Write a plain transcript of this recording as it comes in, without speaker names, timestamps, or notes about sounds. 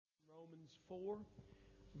4,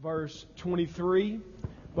 verse 23.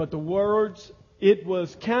 But the words, "It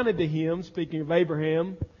was counted to him," speaking of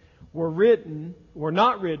Abraham, were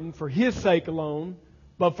not written for his sake alone,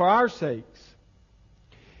 but for our sakes.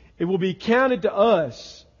 It will be counted to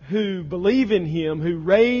us who believe in Him who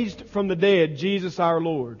raised from the dead Jesus our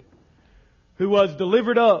Lord, who was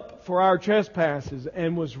delivered up for our trespasses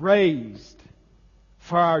and was raised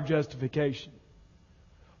for our justification.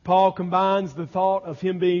 Paul combines the thought of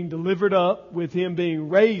Him being delivered up with Him being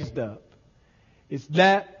raised up. It's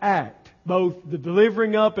that act, both the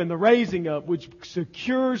delivering up and the raising up, which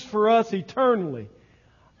secures for us eternally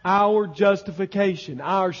our justification,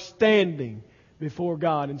 our standing before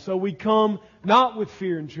God. And so we come not with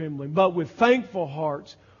fear and trembling, but with thankful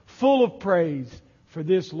hearts, full of praise for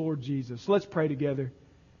this Lord Jesus. Let's pray together.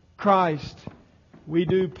 Christ, we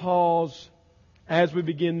do pause as we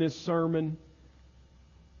begin this sermon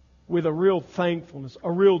with a real thankfulness, a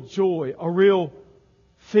real joy, a real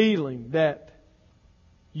feeling that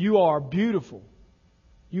You are beautiful,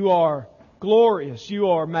 You are glorious,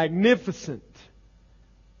 You are magnificent.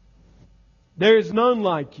 There is none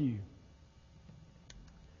like You.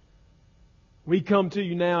 We come to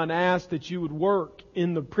You now and ask that You would work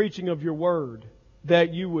in the preaching of Your Word,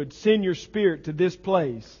 that You would send Your Spirit to this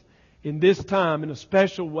place in this time in a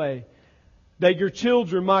special way, that Your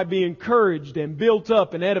children might be encouraged and built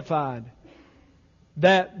up and edified,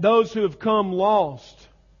 that those who have come lost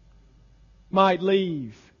might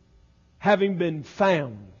leave having been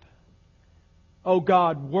found. Oh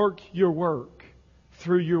God, work Your work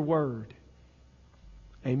through Your Word.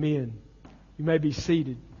 Amen. You may be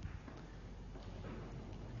seated.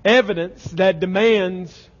 Evidence that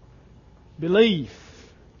demands belief.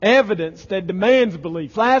 Evidence that demands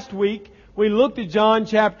belief. Last week we looked at John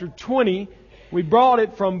chapter 20. We brought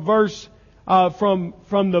it from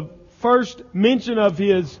from the first mention of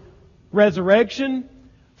His resurrection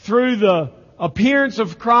through the appearance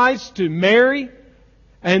of Christ to Mary,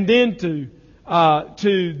 and then to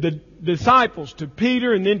the disciples, to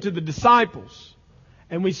Peter, and then to the disciples.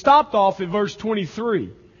 And we stopped off at verse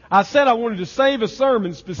 23. I said I wanted to save a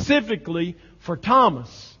sermon specifically for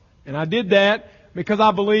Thomas. And I did that because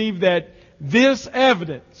I believe that this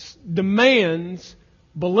evidence demands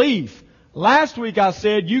belief. Last week I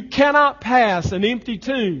said you cannot pass an empty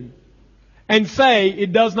tomb and say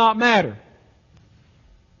it does not matter.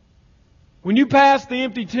 When you pass the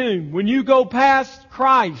empty tomb, when you go past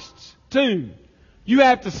Christ's tomb, you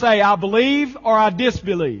have to say, I believe or I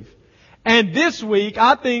disbelieve. And this week,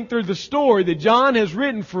 I think through the story that John has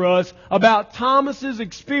written for us about Thomas's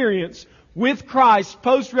experience with Christ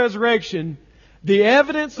post-resurrection, the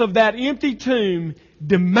evidence of that empty tomb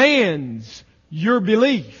demands your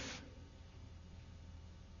belief.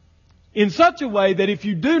 In such a way that if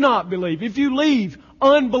you do not believe, if you leave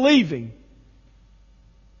unbelieving,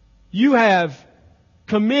 you have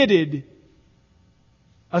committed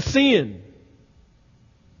a sin.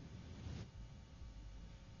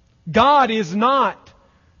 God is not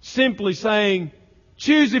simply saying,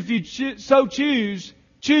 choose if you choose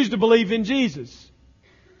to believe in Jesus.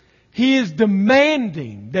 He is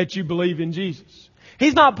demanding that you believe in Jesus.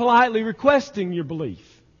 He's not politely requesting your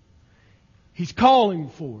belief. He's calling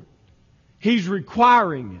for it. He's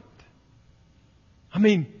requiring it. I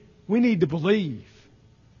mean, we need to believe.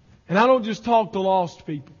 And I don't just talk to lost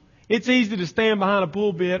people. It's easy to stand behind a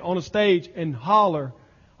pulpit on a stage and holler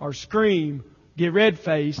or scream, get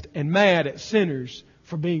red-faced and mad at sinners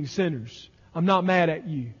for being sinners. I'm not mad at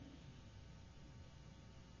you.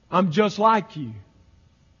 I'm just like you.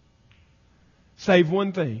 Save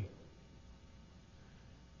one thing.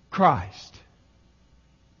 Christ.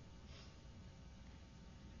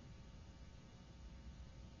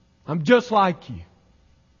 I'm just like you.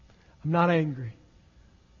 I'm not angry.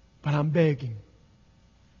 But I'm begging.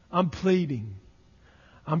 I'm pleading.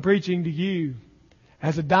 I'm preaching to you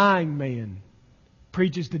as a dying man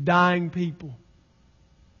preaches to dying people.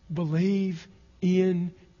 Believe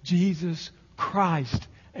in Jesus Christ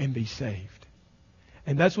and be saved.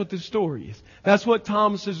 And that's what this story is. That's what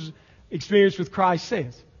Thomas's experience with Christ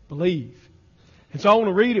says. Believe. And so I want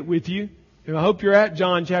to read it with you. And I hope you're at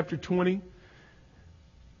John chapter 20.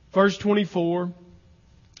 Verse 24.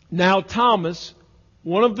 Now Thomas,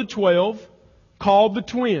 one of the 12, called the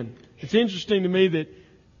twin. It's interesting to me that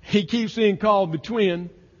he keeps being called the twin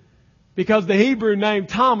because the Hebrew name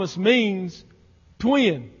Thomas means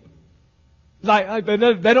twin. Like they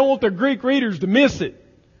don't want their Greek readers to miss it.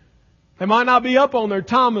 They might not be up on their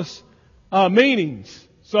Thomas meanings.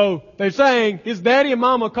 So they're saying his daddy and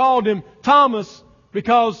mama called him Thomas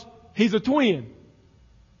because he's a twin.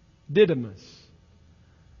 Didymus.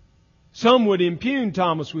 Some would impugn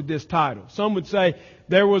Thomas with this title. Some would say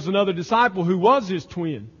there was another disciple who was his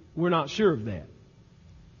twin. We're not sure of that.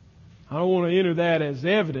 I don't want to enter that as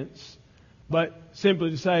evidence, but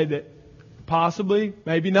simply to say that possibly,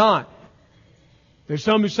 maybe not. There's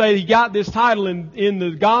some who say he got this title in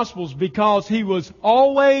the Gospels because he was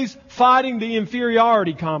always fighting the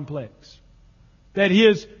inferiority complex. That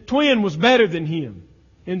his twin was better than him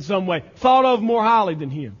in some way. Thought of more highly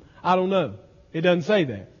than him. I don't know. It doesn't say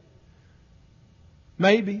that.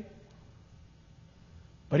 Maybe.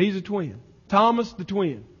 But he's a twin. Thomas the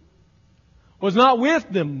twin was not with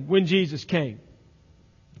them when Jesus came.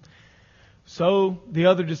 So the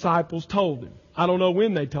other disciples told him. I don't know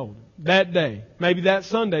when they told him. That day. Maybe that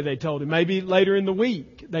Sunday they told him. Maybe later in the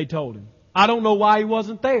week they told him. I don't know why he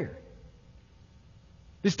wasn't there.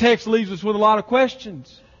 This text leaves us with a lot of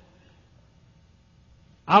questions.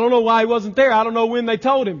 I don't know why he wasn't there. I don't know when they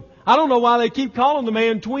told him. I don't know why they keep calling the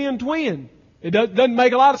man twin. It doesn't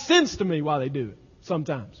make a lot of sense to me why they do it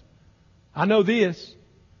sometimes. I know this.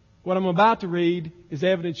 What I'm about to read is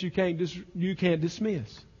evidence you can't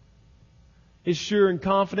dismiss. It's sure and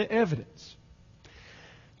confident evidence.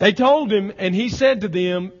 They told him, and he said to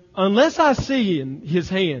them, unless I see in his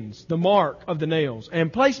hands the mark of the nails,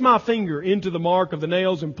 and place my finger into the mark of the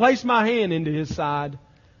nails, and place my hand into his side,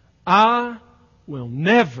 I will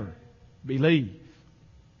never believe.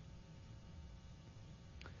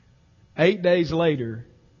 8 days later,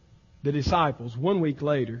 the disciples, 1 week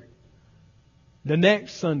later, the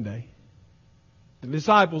next Sunday, the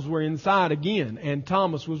disciples were inside again, and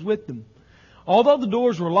Thomas was with them. Although the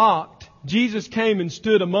doors were locked, Jesus came and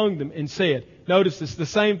stood among them and said, notice it's the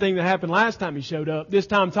same thing that happened last time he showed up. This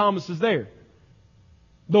time Thomas is there.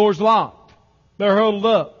 Doors locked. They're huddled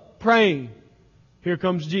up, praying. Here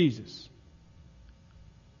comes Jesus.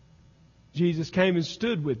 Jesus came and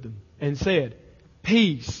stood with them and said,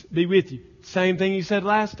 peace be with you. Same thing he said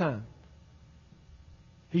last time.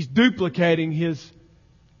 He's duplicating his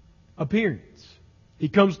appearance. He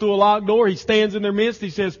comes through a locked door. He stands in their midst. He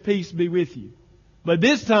says, peace be with you. But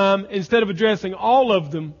this time, instead of addressing all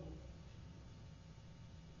of them,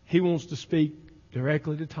 he wants to speak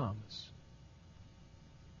directly to Thomas.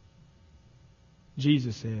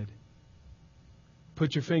 Jesus said,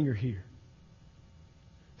 put your finger here.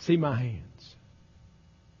 See my hands.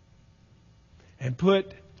 And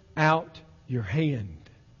put out your hand.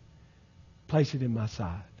 Place it in my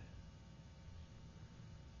side.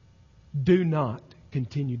 Do not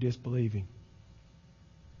continue disbelieving.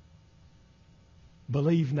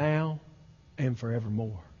 Believe now and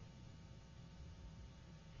forevermore.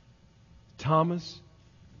 Thomas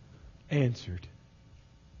answered,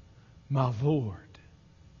 my Lord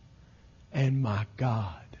and my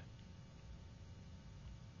God.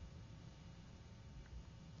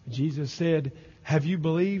 Jesus said, have you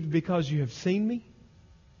believed because you have seen me?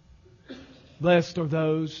 Blessed are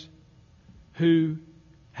those who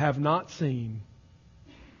have not seen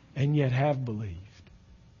and yet have believed.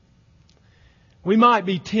 We might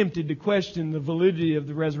be tempted to question the validity of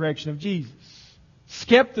the resurrection of Jesus.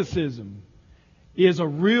 Skepticism is a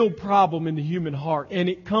real problem in the human heart, and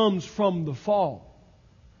it comes from the fall.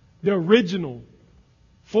 The original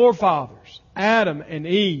forefathers, Adam and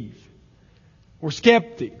Eve, were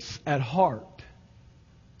skeptics at heart.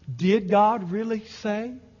 Did God really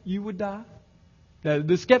say you would die? Now,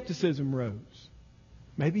 the skepticism rose.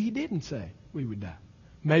 Maybe He didn't say we would die.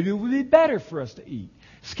 Maybe it would be better for us to eat.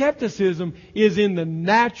 Skepticism is in the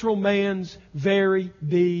natural man's very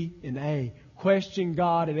DNA. Question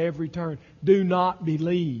God at every turn. Do not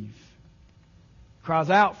believe.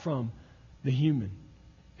 Cries out from the human.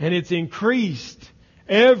 And it's increased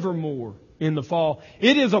evermore in the fall.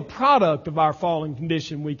 It is a product of our fallen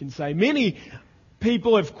condition, we can say. Many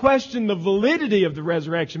people have questioned the validity of the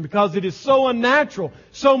resurrection because it is so unnatural,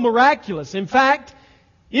 so miraculous. In fact,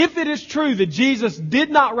 if it is true that Jesus did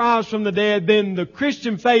not rise from the dead, then the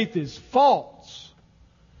Christian faith is false.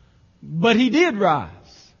 But He did rise.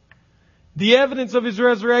 The evidence of His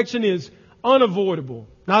resurrection is unavoidable.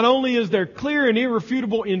 Not only is there clear and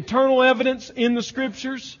irrefutable internal evidence in the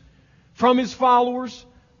Scriptures from His followers,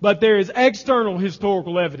 but there is external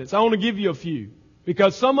historical evidence. I want to give you a few.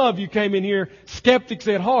 Because some of you came in here skeptics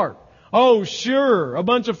at heart. Oh, sure, a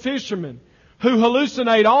bunch of fishermen who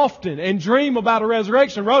hallucinate often and dream about a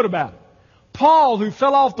resurrection wrote about it. Paul, who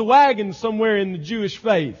fell off the wagon somewhere in the Jewish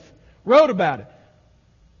faith, wrote about it.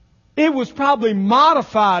 It was probably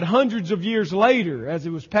modified hundreds of years later as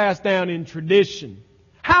it was passed down in tradition.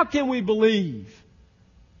 How can we believe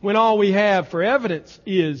when all we have for evidence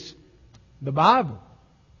is the Bible?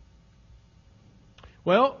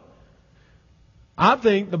 Well, I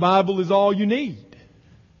think the Bible is all you need.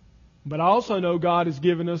 But I also know God has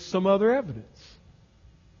given us some other evidence.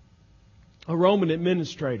 A Roman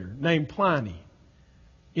administrator named Pliny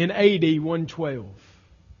in AD 112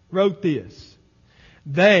 wrote this.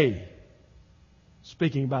 They,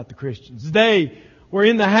 speaking about the Christians, they were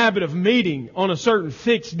in the habit of meeting on a certain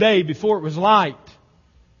fixed day before it was light.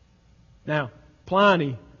 Now,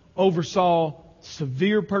 Pliny oversaw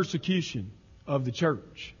severe persecution of the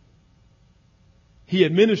church. He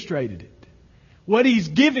administrated it. What he's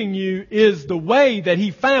giving you is the way that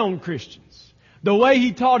he found Christians. The way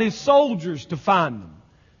he taught his soldiers to find them.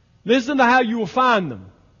 Listen to how you will find them.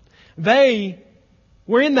 They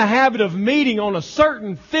were in the habit of meeting on a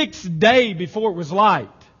certain fixed day before it was light.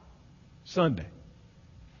 Sunday.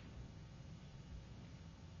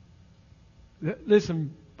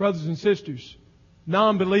 Listen, brothers and sisters,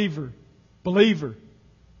 non-believer, believer,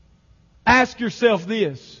 ask yourself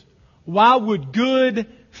this. Why would good,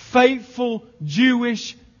 faithful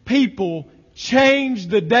Jewish people change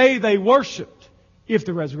the day they worshiped if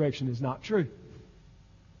the resurrection is not true?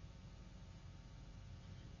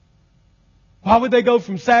 Why would they go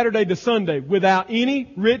from Saturday to Sunday without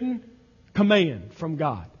any written command from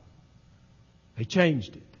God? They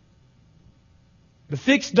changed it. The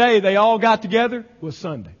fixed day they all got together was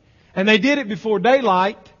Sunday. And they did it before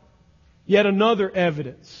daylight. Yet another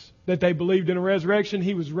evidence that they believed in a resurrection,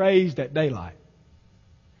 He was raised at daylight.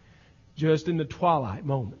 Just in the twilight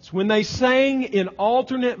moments. When they sang in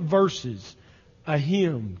alternate verses a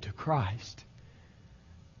hymn to Christ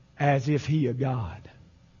as if He a God.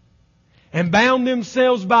 And bound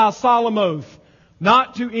themselves by a solemn oath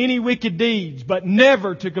not to any wicked deeds, but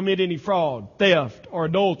never to commit any fraud, theft, or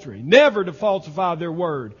adultery, never to falsify their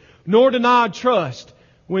word, nor deny trust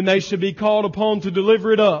when they should be called upon to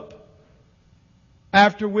deliver it up.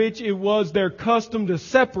 After which it was their custom to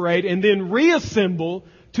separate and then reassemble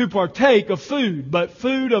to partake of food, but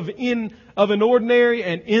food of an ordinary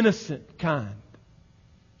and innocent kind.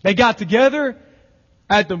 They got together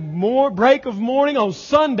at the break of morning on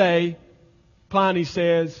Sunday. Pliny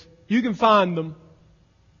says, you can find them.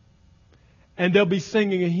 And they'll be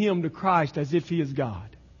singing a hymn to Christ as if He is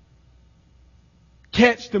God.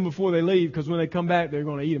 Catch them before they leave, because when they come back, they're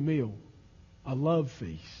going to eat a meal. A love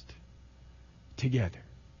feast. Together.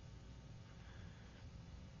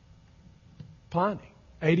 Pliny,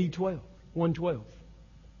 AD 112.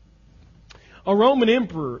 A Roman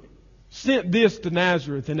emperor sent this to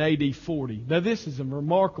Nazareth in AD 40. Now this is a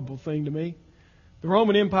remarkable thing to me. The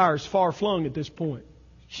Roman Empire is far flung at this point.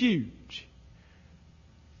 Huge.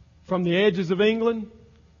 From the edges of England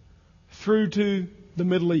through to the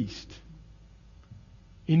Middle East.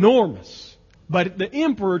 Enormous. But the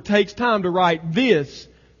emperor takes time to write this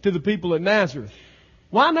to the people at Nazareth.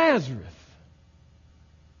 Why Nazareth?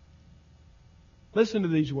 Listen to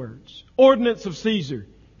these words. Ordinance of Caesar.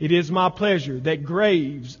 It is my pleasure that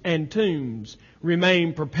graves and tombs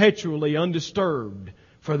remain perpetually undisturbed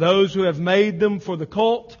for those who have made them for the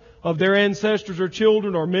cult of their ancestors or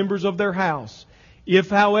children or members of their house. If,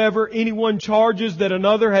 however, anyone charges that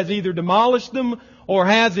another has either demolished them or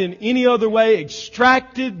has in any other way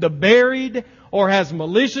extracted the buried or has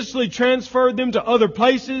maliciously transferred them to other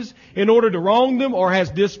places in order to wrong them or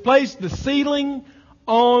has displaced the ceiling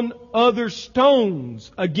on other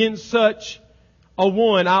stones against such a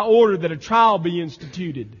one, I order that a trial be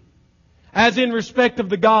instituted. As in respect of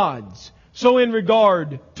the gods, so in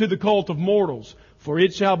regard to the cult of mortals. For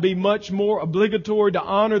it shall be much more obligatory to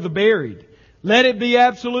honor the buried. Let it be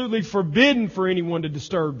absolutely forbidden for anyone to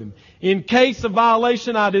disturb them. In case of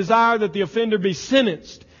violation, I desire that the offender be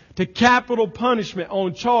sentenced to capital punishment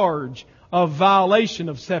on charge of violation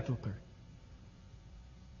of sepulchre.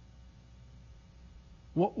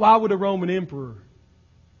 Why would a Roman emperor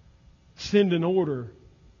send an order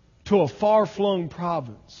to a far-flung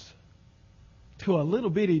province, to a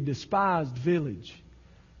little bitty despised village,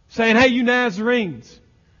 saying, hey, you Nazarenes,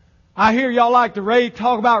 I hear y'all like to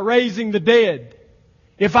talk about raising the dead.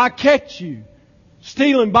 If I catch you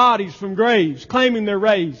stealing bodies from graves, claiming they're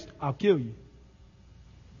raised, I'll kill you.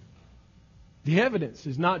 The evidence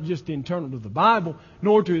is not just internal to the Bible,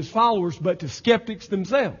 nor to His followers, but to skeptics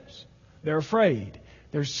themselves. They're afraid.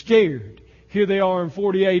 They're scared. Here they are in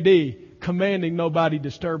 40 AD, commanding nobody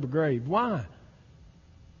disturb a grave. Why?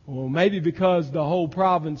 Well, maybe because the whole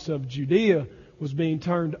province of Judea was being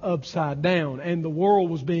turned upside down, and the world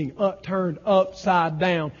was being turned upside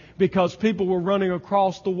down because people were running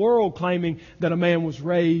across the world claiming that a man was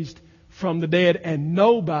raised from the dead, and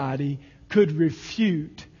nobody could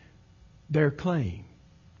refute their claim.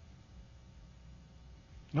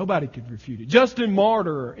 Nobody could refute it. Justin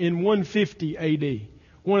Martyr in 150 AD,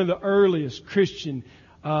 one of the earliest Christian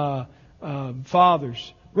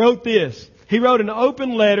fathers, wrote this. He wrote an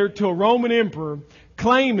open letter to a Roman emperor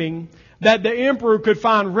claiming that the emperor could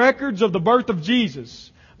find records of the birth of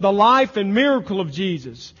Jesus, the life and miracle of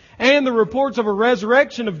Jesus, and the reports of a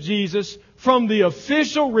resurrection of Jesus from the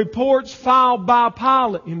official reports filed by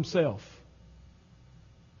Pilate himself.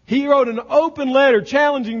 He wrote an open letter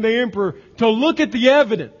challenging the emperor to look at the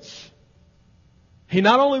evidence. He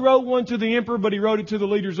not only wrote one to the emperor, but he wrote it to the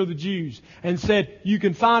leaders of the Jews and said, you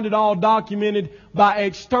can find it all documented by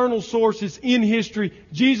external sources in history.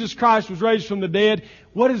 Jesus Christ was raised from the dead.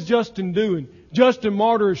 What is Justin doing? Justin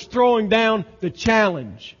Martyr is throwing down the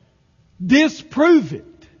challenge. Disprove it.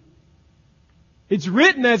 It's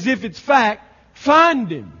written as if it's fact. Find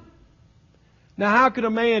Him. Now, how could a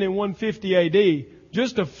man in 150 AD,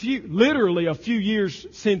 just literally a few years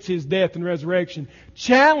since His death and resurrection,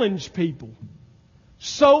 challenge people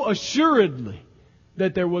so assuredly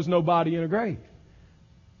that there was no body in a grave,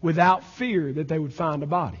 without fear that they would find a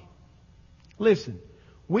body? Listen,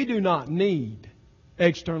 we do not need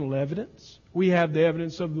external evidence. We have the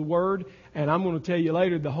evidence of the Word, and I'm going to tell you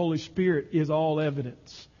later, the Holy Spirit is all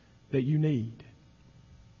evidence that you need.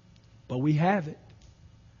 But we have it.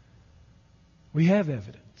 We have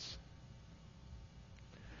evidence.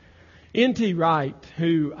 N.T. Wright,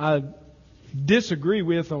 who I disagree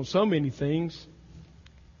with on so many things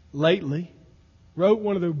lately, wrote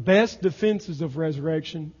one of the best defenses of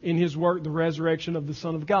resurrection in his work, The Resurrection of the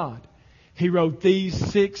Son of God. He wrote these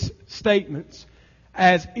 6 statements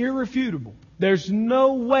as irrefutable. There's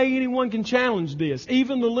no way anyone can challenge this.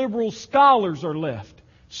 Even the liberal scholars are left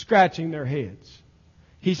scratching their heads.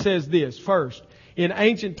 He says this, first, in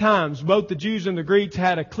ancient times, both the Jews and the Greeks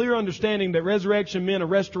had a clear understanding that resurrection meant a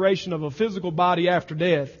restoration of a physical body after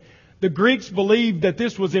death. The Greeks believed that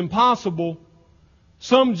this was impossible.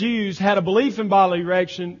 Some Jews had a belief in bodily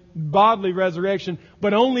resurrection,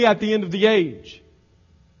 but only at the end of the age.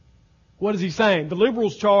 What is he saying? The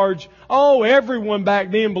liberals charge, everyone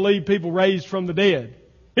back then believed people raised from the dead.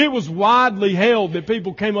 It was widely held that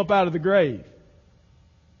people came up out of the grave.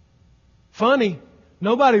 Funny,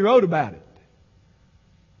 nobody wrote about it.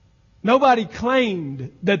 Nobody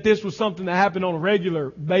claimed that this was something that happened on a regular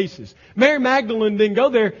basis. Mary Magdalene didn't go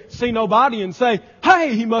there, see nobody, and say,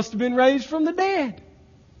 hey, he must have been raised from the dead.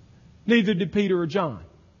 Neither did Peter or John.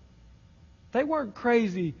 They weren't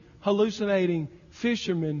crazy, hallucinating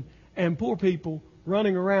fishermen and poor people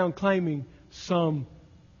running around claiming some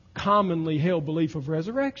commonly held belief of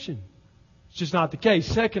resurrection. It's just not the case.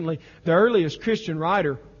 Secondly, the earliest Christian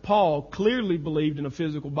writer, Paul, clearly believed in a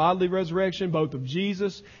physical bodily resurrection, both of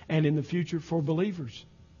Jesus and in the future for believers.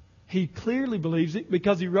 He clearly believes it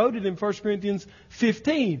because he wrote it in 1 Corinthians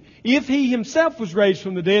 15. If He Himself was raised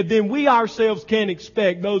from the dead, then we ourselves can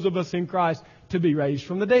expect those of us in Christ to be raised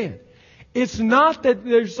from the dead. It's not that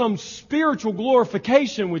there's some spiritual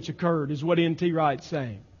glorification which occurred, is what N.T. Wright's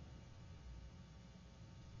saying.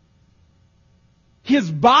 His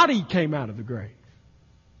body came out of the grave.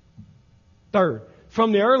 Third,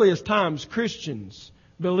 from the earliest times, Christians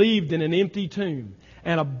believed in an empty tomb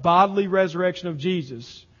and a bodily resurrection of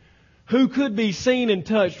Jesus, who could be seen and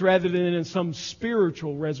touched rather than in some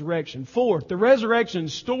spiritual resurrection. Fourth, the resurrection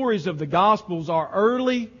stories of the Gospels are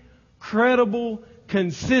early, credible,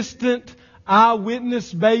 consistent,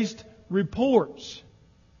 eyewitness-based reports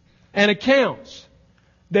and accounts.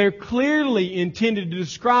 They're clearly intended to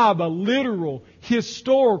describe a literal,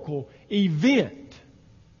 historical event.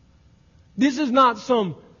 This is not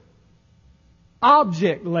some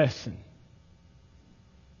object lesson.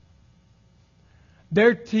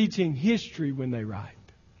 They're teaching history when they write.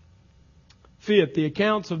 Fifth, the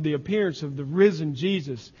accounts of the appearance of the risen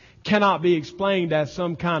Jesus cannot be explained as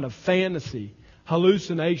some kind of fantasy,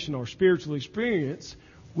 hallucination, or spiritual experience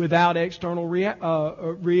without external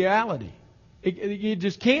reality. It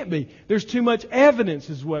just can't be. There's too much evidence,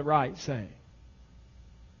 is what Wright's saying.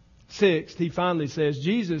 Sixth, he finally says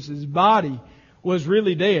Jesus' body was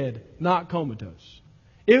really dead, not comatose.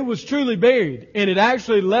 It was truly buried, and it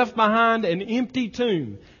actually left behind an empty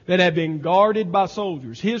tomb that had been guarded by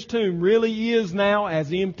soldiers. His tomb really is now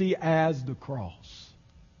as empty as the cross.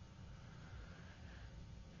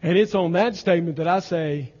 And it's on that statement that I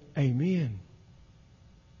say, Amen.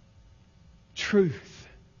 Truth.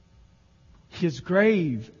 His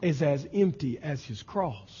grave is as empty as His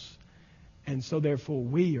cross. And so therefore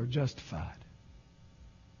we are justified.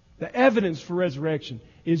 The evidence for resurrection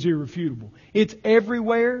is irrefutable. It's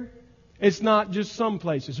everywhere. It's not just some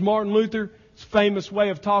places. Martin Luther's famous way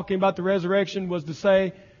of talking about the resurrection was to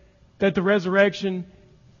say that the resurrection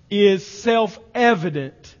is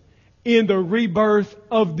self-evident in the rebirth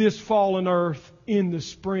of this fallen earth in the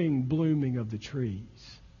spring blooming of the trees.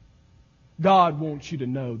 God wants you to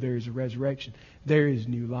know there is a resurrection. There is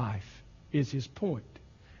new life, is His point.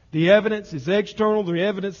 The evidence is external. The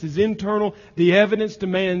evidence is internal. The evidence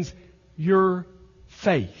demands your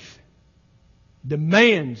faith.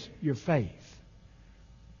 Demands your faith.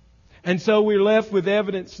 And so we're left with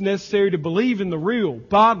evidence necessary to believe in the real,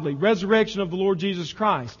 bodily resurrection of the Lord Jesus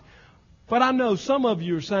Christ. But I know some of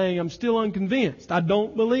you are saying, I'm still unconvinced. I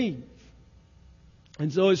don't believe.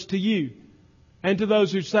 And so it's to you. And to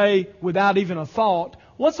those who say, without even a thought,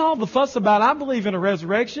 what's all the fuss about? I believe in a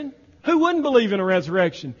resurrection. Who wouldn't believe in a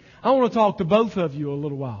resurrection? I want to talk to both of you a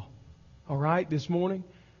little while. All right, this morning.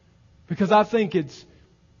 Because I think it's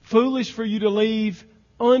foolish for you to leave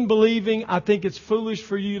unbelieving. I think it's foolish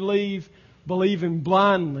for you to leave believing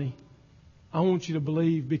blindly. I want you to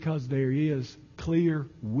believe because there is clear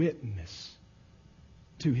witness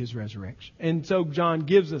to His resurrection. And so John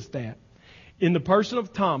gives us that in the person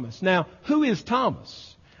of Thomas. Now, who is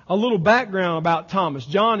Thomas? A little background about Thomas.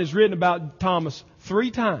 John has written about Thomas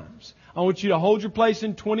 3 times. I want you to hold your place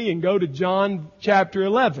in 20 and go to John chapter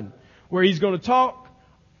 11, where he's going to talk.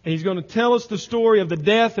 And he's going to tell us the story of the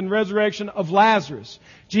death and resurrection of Lazarus.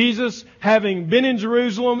 Jesus, having been in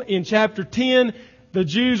Jerusalem in chapter 10, the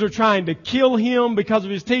Jews are trying to kill Him because of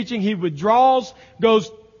His teaching. He withdraws, goes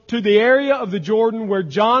to the area of the Jordan where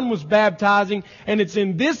John was baptizing. And it's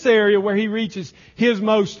in this area where He reaches His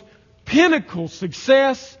most pinnacle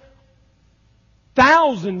success.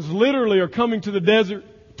 Thousands literally are coming to the desert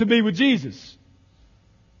to be with Jesus.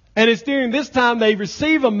 And it's during this time they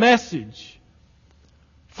receive a message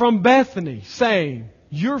from Bethany saying,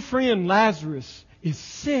 your friend Lazarus is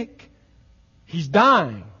sick. He's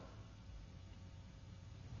dying.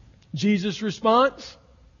 Jesus' response?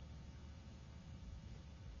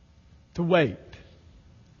 To wait.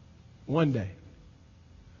 1 day.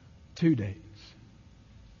 2 days.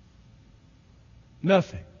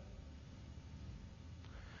 Nothing.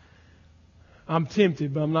 I'm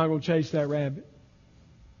tempted, but I'm not going to chase that rabbit.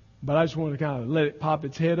 But I just want to kind of let it pop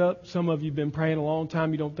its head up. Some of you have been praying a long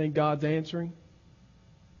time. You don't think God's answering.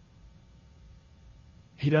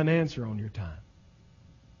 He doesn't answer on your time.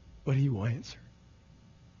 But He will answer.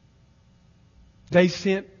 They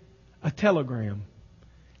sent a telegram,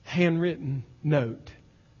 handwritten note,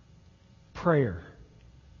 prayer.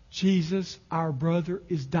 Jesus, our brother,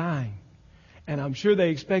 is dying. And I'm sure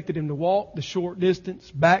they expected Him to walk the short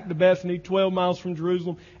distance back to Bethany, 12 miles from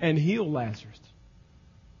Jerusalem, and heal Lazarus.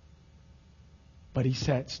 But He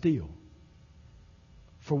sat still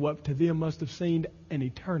for what to them must have seemed an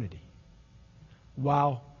eternity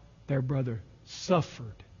while their brother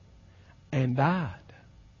suffered and died.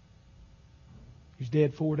 He was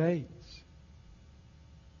dead 4 days.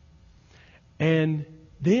 And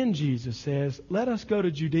then Jesus says, let us go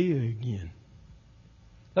to Judea again.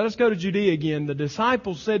 Let us go to Judea again. The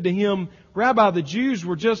disciples said to Him, Rabbi, the Jews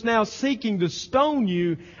were just now seeking to stone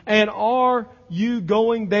You, and are you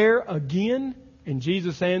going there again? And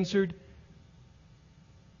Jesus answered,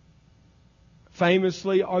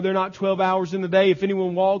 famously, are there not 12 hours in the day? If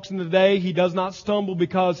anyone walks in the day, he does not stumble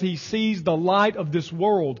because he sees the light of this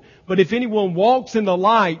world. But if anyone walks in the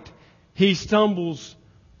light, he stumbles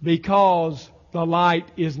because the light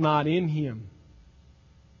is not in him.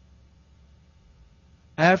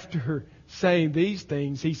 After saying these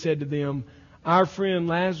things, He said to them, our friend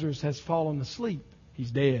Lazarus has fallen asleep. He's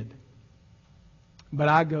dead. But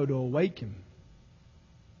I go to awake him.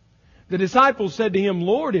 The disciples said to Him,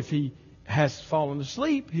 Lord, if he has fallen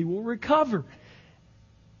asleep, he will recover.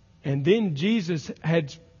 And then Jesus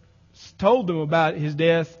had told them about His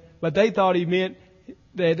death, but they thought He meant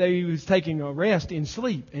that He was taking a rest in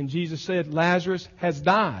sleep. And Jesus said, Lazarus has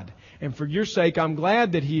died. And for your sake, I'm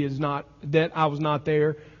glad that I was not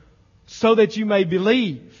there, so that you may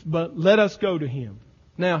believe. But let us go to Him.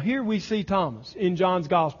 Now, here we see Thomas in John's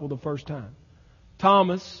Gospel the first time.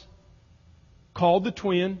 Thomas, called the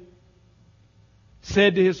twin,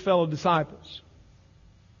 said to his fellow disciples,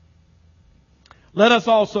 let us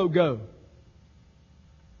also go,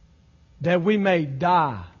 that we may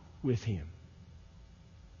die with Him.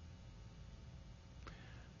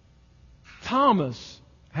 Thomas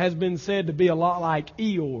has been said to be a lot like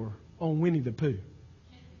Eeyore on Winnie the Pooh.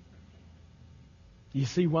 You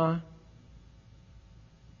see why?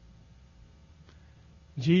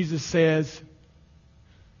 Jesus says,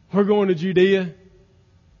 we're going to Judea.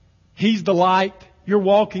 He's the light. You're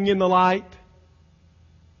walking in the light.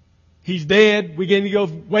 He's dead. We're going to go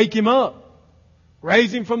wake Him up.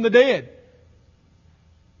 Raise Him from the dead.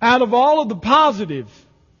 Out of all of the positive,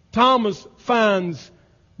 Thomas finds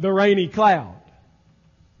the rainy cloud.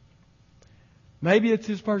 Maybe it's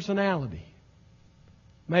his personality.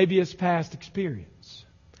 Maybe it's past experience.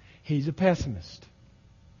 He's a pessimist.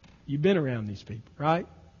 You've been around these people, right?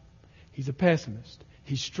 He's a pessimist.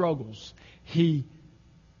 He struggles. He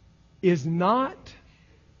is not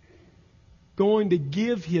going to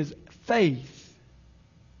give his faith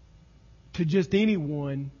to just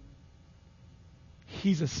anyone.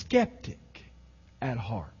 He's a skeptic at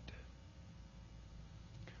heart.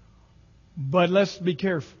 But let's be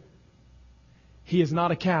careful. He is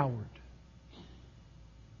not a coward.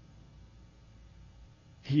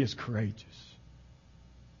 He is courageous.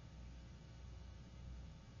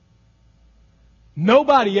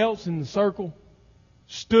 Nobody else in the circle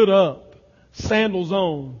stood up, sandals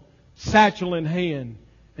on, satchel in hand,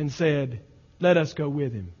 and said, "Let us go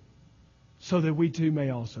with him, so that we too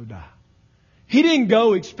may also die." He didn't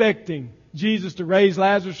go expecting Jesus to raise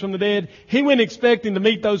Lazarus from the dead. He went expecting to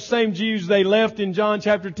meet those same Jews they left in John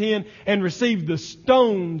chapter 10 and receive the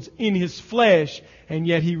stones in his flesh. And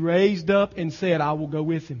yet he raised up and said, "I will go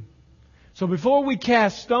with him." So before we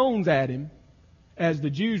cast stones at him, as the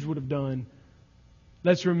Jews would have done,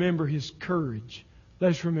 let's remember his courage.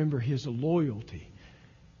 Let's remember his loyalty.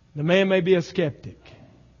 The man may be a skeptic,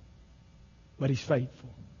 but he's faithful.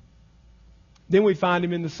 Then we find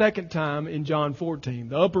him in the second time in John 14,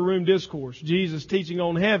 the upper room discourse, Jesus teaching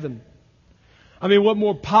on heaven. I mean, what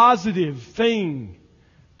more positive thing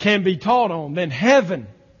can be taught on than heaven?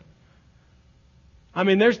 I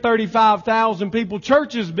mean, there's 35,000 people,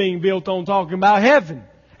 churches being built on talking about heaven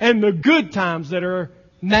and the good times that are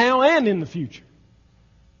now and in the future.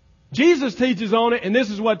 Jesus teaches on it, and this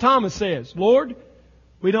is what Thomas says: "Lord,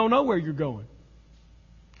 we don't know where you're going.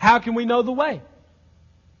 How can we know the way?"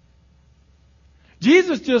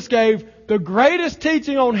 Jesus just gave the greatest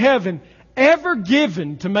teaching on heaven ever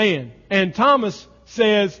given to man. And Thomas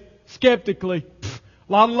says skeptically,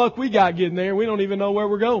 "A lot of luck we got getting there. We don't even know where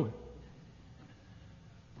we're going."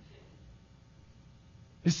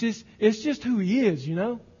 It's just who he is, you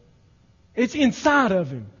know. It's inside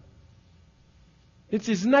of him. It's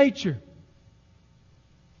his nature.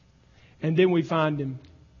 And then we find him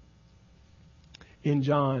in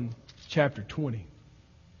John chapter 20,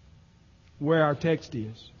 where our text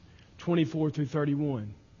is, 24 through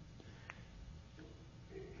 31.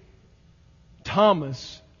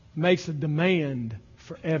 Thomas makes a demand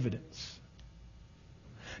for evidence.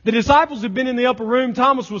 The disciples had been in the upper room.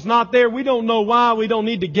 Thomas was not there. We don't know why. We don't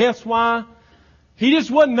need to guess why. He just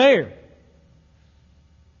wasn't there.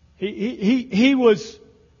 He was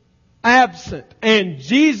absent. And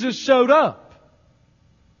Jesus showed up.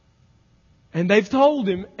 And they've told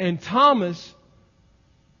him. And Thomas,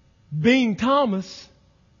 being Thomas,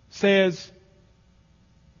 says,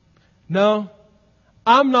 "No,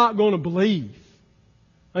 I'm not going to believe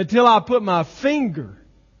until I put my finger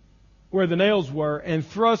where the nails were and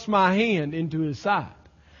thrust my hand into his side.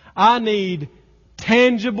 I need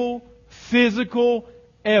tangible, physical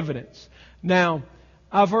evidence." Now,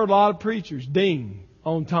 I've heard a lot of preachers ding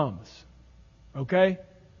on Thomas. Okay?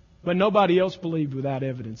 But nobody else believed without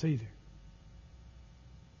evidence either.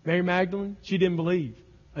 Mary Magdalene, she didn't believe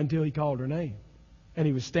until he called her name and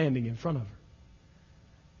he was standing in front of her.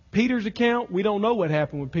 Peter's account, we don't know what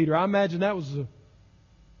happened with Peter. I imagine that was a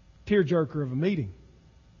tearjerker of a meeting.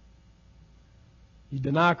 You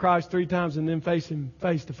deny Christ 3 times and then face Him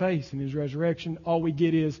face to face in His resurrection. All we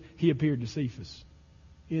get is He appeared to Cephas.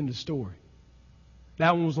 End of story.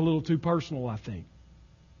 That one was a little too personal, I think.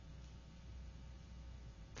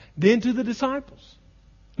 Then to the disciples.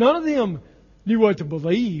 None of them knew what to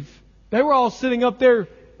believe. They were all sitting up there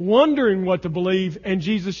wondering what to believe, and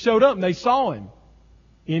Jesus showed up and they saw Him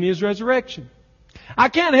in His resurrection. I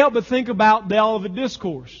can't help but think about the Olivet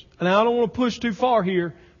Discourse. And I don't want to push too far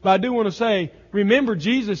here, but I do want to say, remember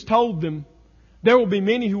Jesus told them, there will be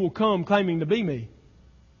many who will come claiming to be me.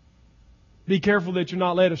 Be careful that you're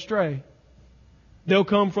not led astray. They'll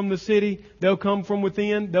come from the city. They'll come from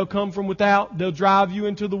within. They'll come from without. They'll drive you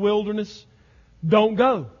into the wilderness. Don't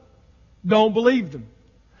go. Don't believe them.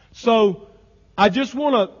 So I just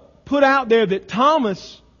want to put out there that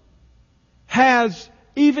Thomas has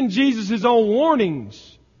even Jesus' own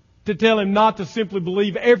warnings to tell him not to simply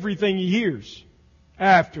believe everything he hears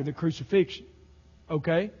after the crucifixion.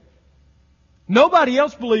 Okay? Nobody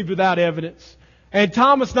else believed without evidence. And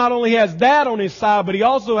Thomas not only has that on his side, but he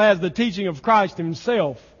also has the teaching of Christ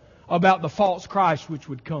himself about the false Christ which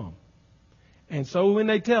would come. And so when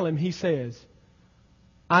they tell him, he says,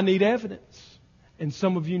 I need evidence. And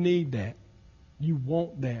some of you need that. You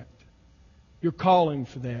want that. You're calling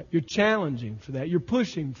for that. You're challenging for that. You're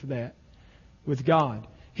pushing for that with God.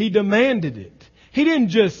 He demanded it. He didn't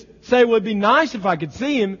just say, well, it'd be nice if I could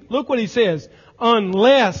see Him. Look what He says.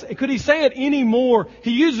 Unless, could He say it any more?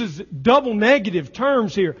 He uses double negative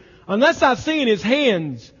terms here. Unless I see in His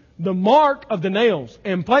hands the mark of the nails,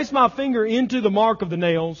 and place my finger into the mark of the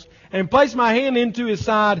nails, and place my hand into His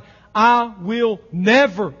side, I will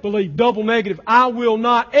never believe. Double negative. I will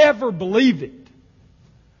not ever believe it.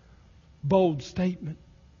 Bold statement.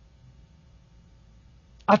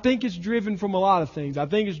 I think it's driven from a lot of things. I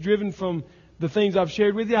think it's driven from the things I've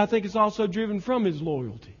shared with you. I think it's also driven from His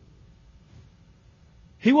loyalty.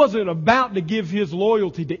 He wasn't about to give His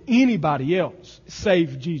loyalty to anybody else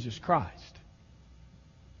save Jesus Christ.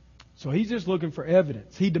 So He's just looking for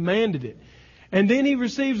evidence. He demanded it. And then He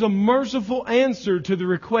receives a merciful answer to the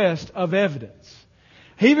request of evidence.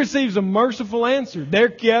 He receives a merciful answer. They're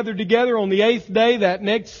gathered together on the 8th day, that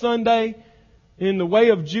next Sunday. In the way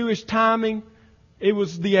of Jewish timing, it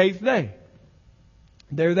was the 8th day.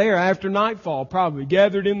 They're there after nightfall, probably,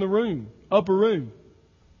 gathered in the room, upper room,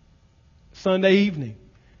 Sunday evening.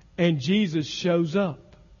 And Jesus shows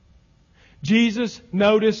up. Jesus,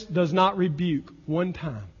 notice, does not rebuke one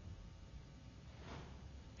time.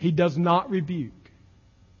 He does not rebuke.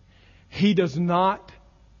 He does not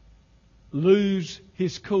lose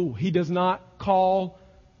His cool. He does not call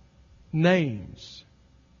names.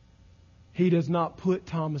 He does not put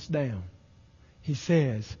Thomas down. He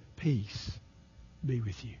says, peace be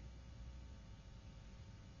with you.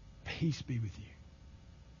 Peace be with you.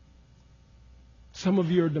 Some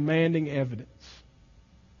of you are demanding evidence.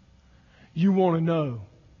 You want to know,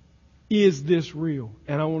 is this real?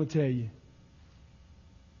 And I want to tell you.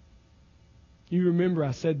 You remember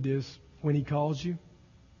I said this, when He calls you,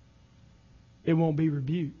 it won't be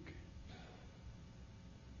rebuke.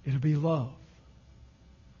 It'll be love.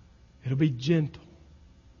 It'll be gentle.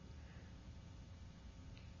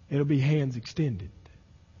 It'll be hands extended.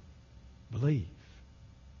 Believe.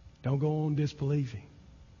 Don't go on disbelieving.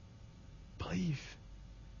 Believe.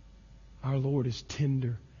 Our Lord is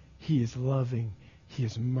tender. He is loving. He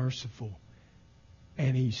is merciful.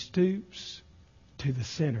 And He stoops to the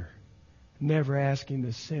sinner, never asking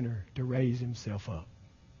the sinner to raise himself up.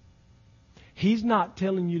 He's not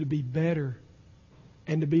telling you to be better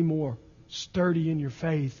and to be more sturdy in your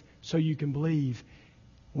faith so you can believe.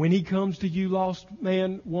 When He comes to you, lost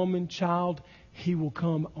man, woman, child, He will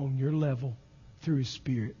come on your level through His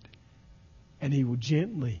Spirit. And He will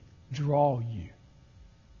gently draw you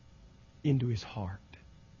into His heart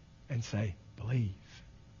and say, believe.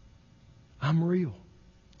 I'm real.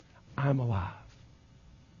 I'm alive.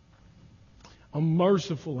 A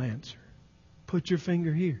merciful answer. Put your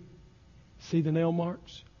finger here. See the nail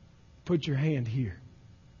marks? Put your hand here.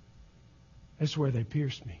 That's where they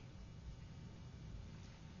pierced me.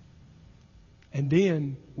 And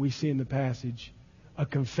then we see in the passage a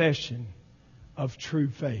confession of true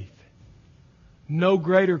faith. No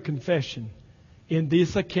greater confession in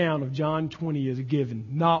this account of John 20 is given.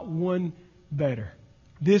 Not one better.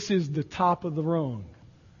 This is the top of the rung.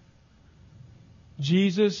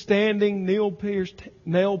 Jesus standing,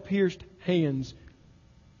 nail-pierced hands,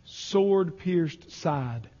 sword-pierced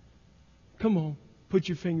side. Come on, put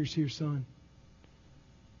your fingers here, son.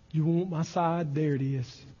 You want my side? There it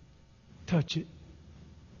is. Touch it.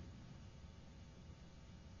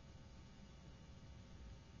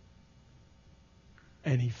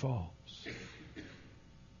 And He falls.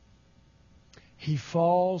 He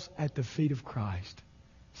falls at the feet of Christ,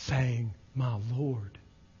 saying, my Lord,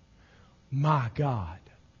 my God.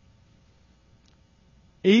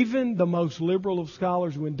 Even the most liberal of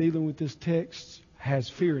scholars, when dealing with this text, has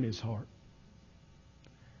fear in his heart.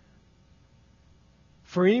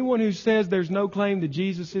 For anyone who says there's no claim that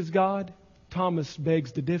Jesus is God, Thomas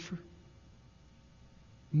begs to differ.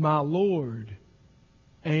 My Lord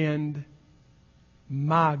and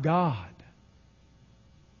my God.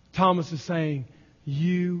 Thomas is saying,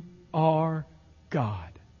 you are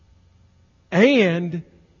God. And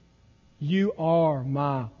you are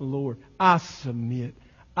my Lord. I submit.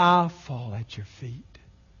 I fall at your feet.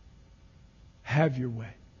 Have your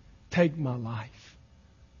way. Take my life.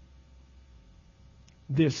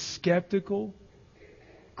 This skeptical,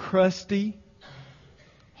 crusty,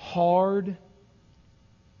 hard,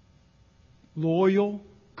 loyal,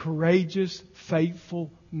 courageous,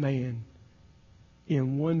 faithful man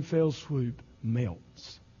in one fell swoop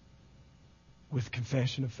melts with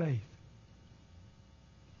confession of faith.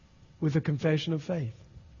 With a confession of faith.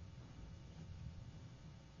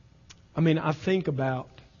 I mean, I think about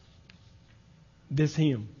this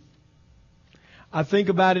hymn. I think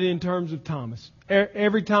about it in terms of Thomas.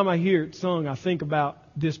 Every time I hear it sung, I think about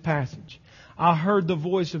this passage. I heard the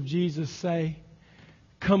voice of Jesus say,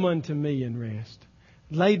 come unto me and rest.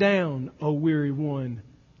 Lay down, O weary one.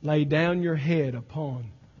 Lay down your head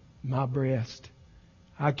upon my breast.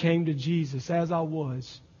 I came to Jesus as I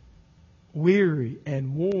was, weary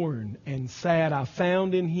and worn and sad, I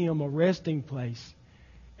found in Him a resting place,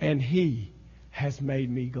 and He has made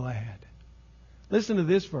me glad. Listen to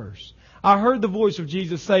this verse. I heard the voice of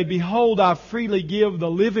Jesus say, Behold, I freely give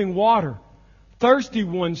the living water. Thirsty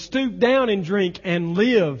one, stoop down and drink and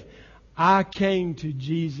live. I came to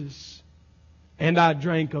Jesus, and I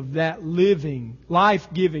drank of that living,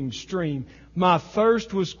 life-giving stream. My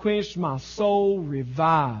thirst was quenched, my soul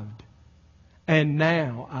revived, and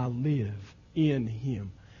now I live in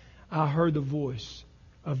Him. I heard the voice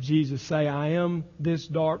of Jesus say, I am this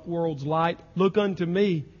dark world's light. Look unto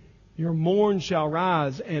me. Your morn shall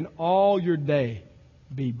rise, and all your day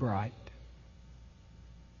be bright.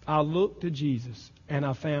 I looked to Jesus, and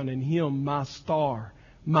I found in Him my star,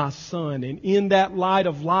 my sun. And in that light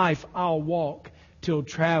of life I'll walk till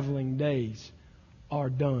traveling days are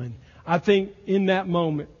done. I think in that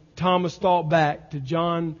moment, Thomas thought back to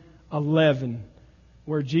John 11,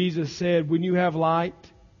 where Jesus said, when you have light,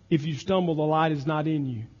 if you stumble, the light is not in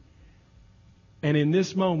you. And in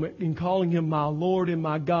this moment, in calling Him my Lord and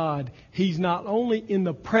my God, He's not only in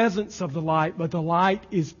the presence of the light, but the light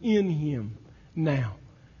is in Him now,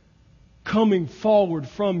 coming forward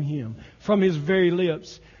from Him, from His very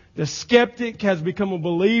lips. The skeptic has become a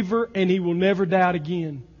believer, and he will never doubt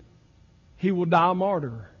again. He will die a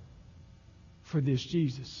martyr for this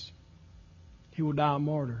Jesus. He will die a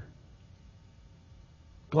martyr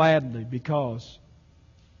gladly because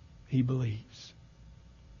he believes.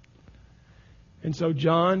 And so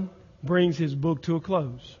John brings his book to a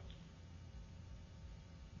close.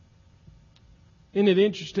 Isn't it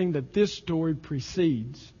interesting that this story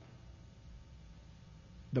precedes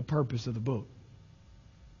the purpose of the book?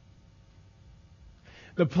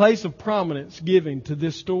 The place of prominence given to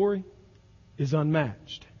this story is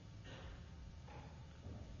unmatched.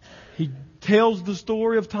 He tells the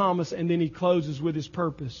story of Thomas, and then he closes with his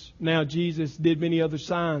purpose. Now Jesus did many other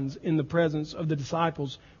signs in the presence of the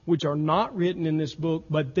disciples, which are not written in this book,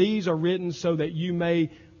 but these are written so that you may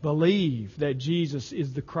believe that Jesus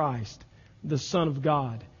is the Christ, the Son of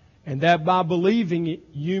God, and that by believing it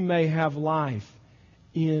you may have life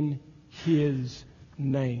in His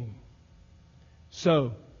name.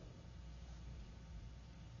 So,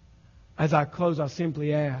 as I close, I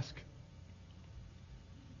simply ask,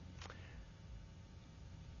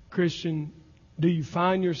 Christian, do you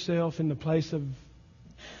find yourself in the place of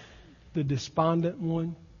the despondent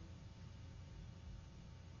one?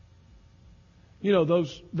 You know,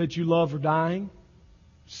 those that you love are dying,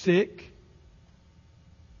 sick,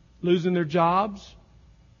 losing their jobs.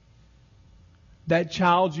 That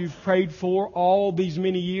child you've prayed for all these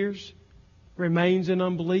many years remains in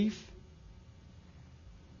unbelief.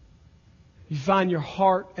 You find your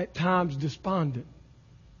heart at times despondent.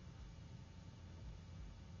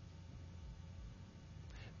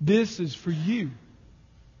 This is for you.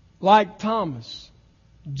 Like Thomas,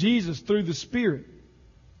 Jesus, through the Spirit,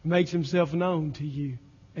 makes Himself known to you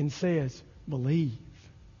and says, believe.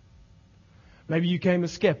 Maybe you came a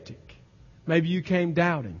skeptic. Maybe you came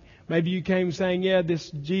doubting. Maybe you came saying, yeah, this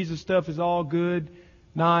Jesus stuff is all good,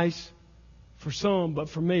 nice for some, but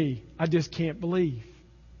for me, I just can't believe.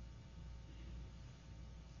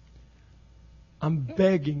 I'm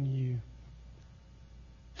begging you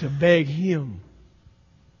to beg Him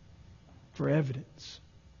for evidence.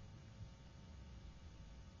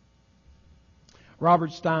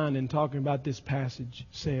 Robert Stein, in talking about this passage,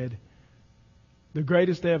 said, the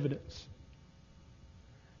greatest evidence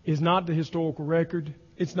is not the historical record.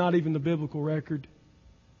 It's not even the biblical record.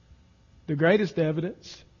 The greatest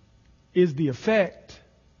evidence is the effect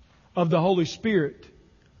of the Holy Spirit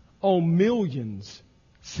on millions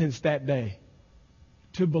since that day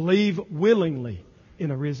to believe willingly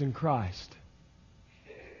in a risen Christ.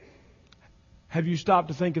 Have you stopped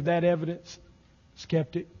to think of that evidence,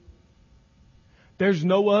 skeptic? There's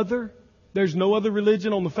no other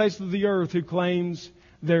religion on the face of the earth who claims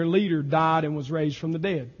their leader died and was raised from the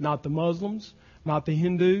dead. Not the Muslims, not the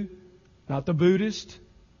Hindu, not the Buddhist,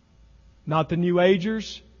 not the New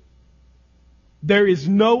Agers. There is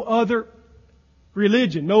no other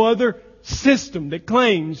religion, no other system that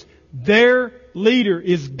claims their leader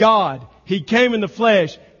is God. He came in the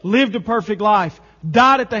flesh, lived a perfect life,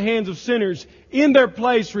 died at the hands of sinners, in their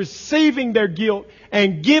place, receiving their guilt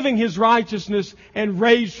and giving His righteousness and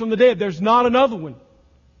raised from the dead. There's not another one.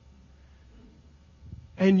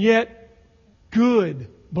 And yet, good,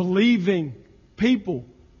 believing people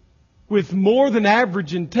with more than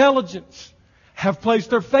average intelligence have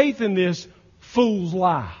placed their faith in this fool's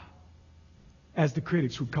lie, as the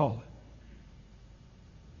critics would call it.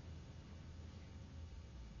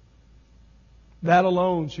 That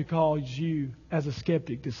alone should cause you, as a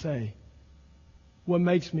skeptic, to say, what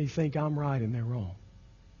makes me think I'm right and they're wrong.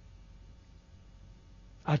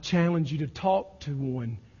 I challenge you to talk to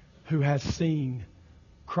one who has seen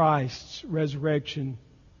Christ's resurrection,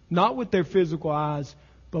 not with their physical eyes,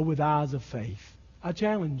 but with eyes of faith. I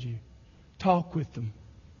challenge you. Talk with them.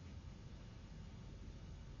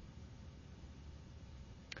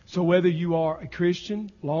 So whether you are a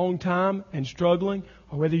Christian, long time and struggling,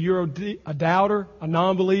 or whether you're a doubter, a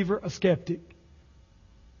non-believer, a skeptic,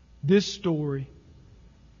 this story,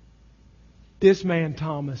 this man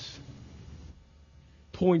Thomas,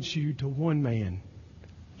 points you to one man,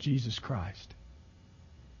 Jesus Christ.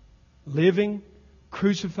 Living,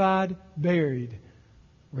 crucified, buried,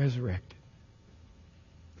 resurrected.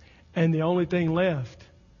 And the only thing left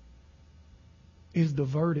is the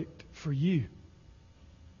verdict for you.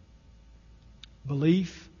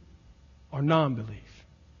 Belief or non-belief.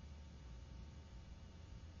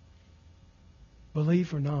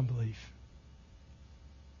 Belief or non-belief.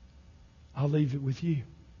 I'll leave it with you.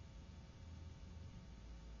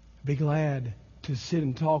 Be glad to sit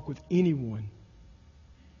and talk with anyone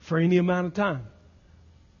for any amount of time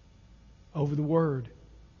over the Word,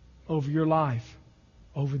 over your life,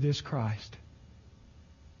 over this Christ.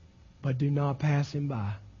 But do not pass Him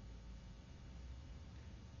by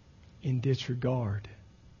in disregard,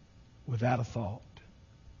 without a thought.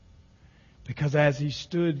 Because as He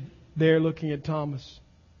stood there looking at Thomas,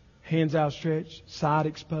 hands outstretched, side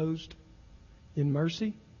exposed, in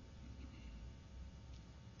mercy,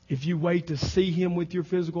 if you wait to see Him with your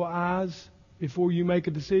physical eyes before you make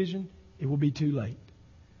a decision, it will be too late.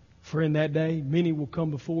 For in that day, many will come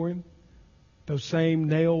before Him. Those same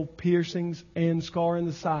nail piercings and scar in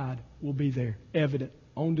the side will be there, evident,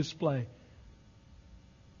 on display.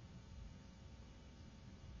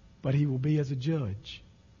 But He will be as a judge,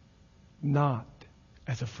 not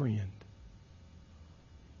as a friend.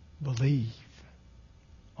 Believe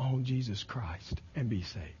on Jesus Christ and be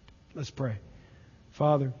saved. Let's pray.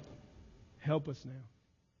 Father, help us now.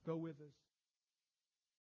 Go with us.